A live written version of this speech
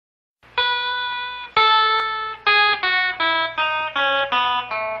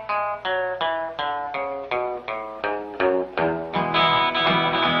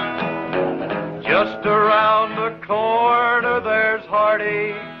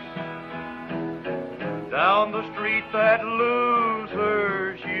down the street that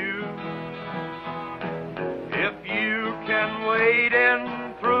losers you. If you can wade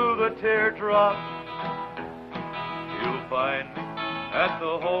in through the teardrops, you'll find me at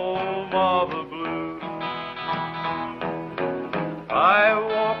the home of the blues. I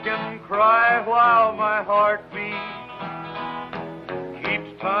walk and cry while my heart beats,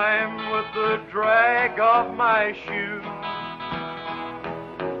 keeps time with the drag of my shoes.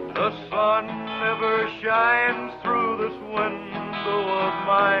 The sun never shines through this window of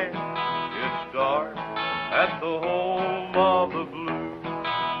mine. It's dark at the home of the blues.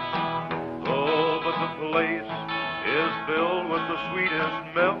 Oh, but the place is filled with the sweetest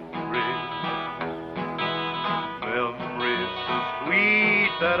memories. Memories so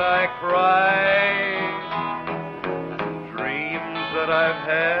sweet that I cry. Dreams that I've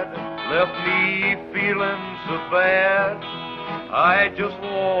had left me feeling so bad. I just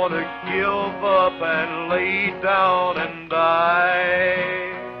want to give up and lay down and die.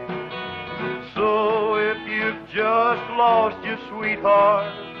 So if you've just lost your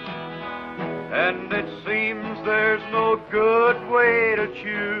sweetheart, and it seems there's no good way to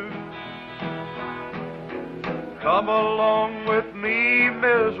choose, come along with me,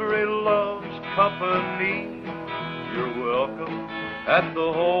 misery loves company. You're welcome at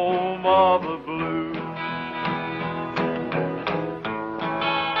the home of the blues.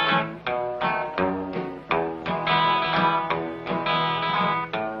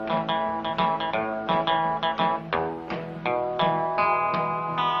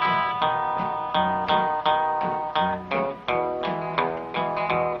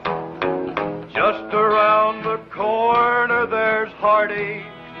 Just around the corner there's heartache,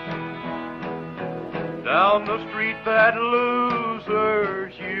 down the street that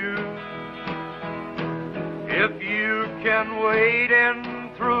losers you. If you can wade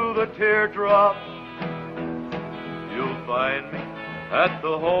in through the teardrops, you'll find me at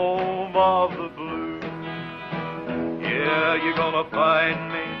the home of the blues. Yeah, you're gonna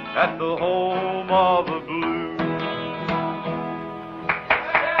find me at the home of the blues.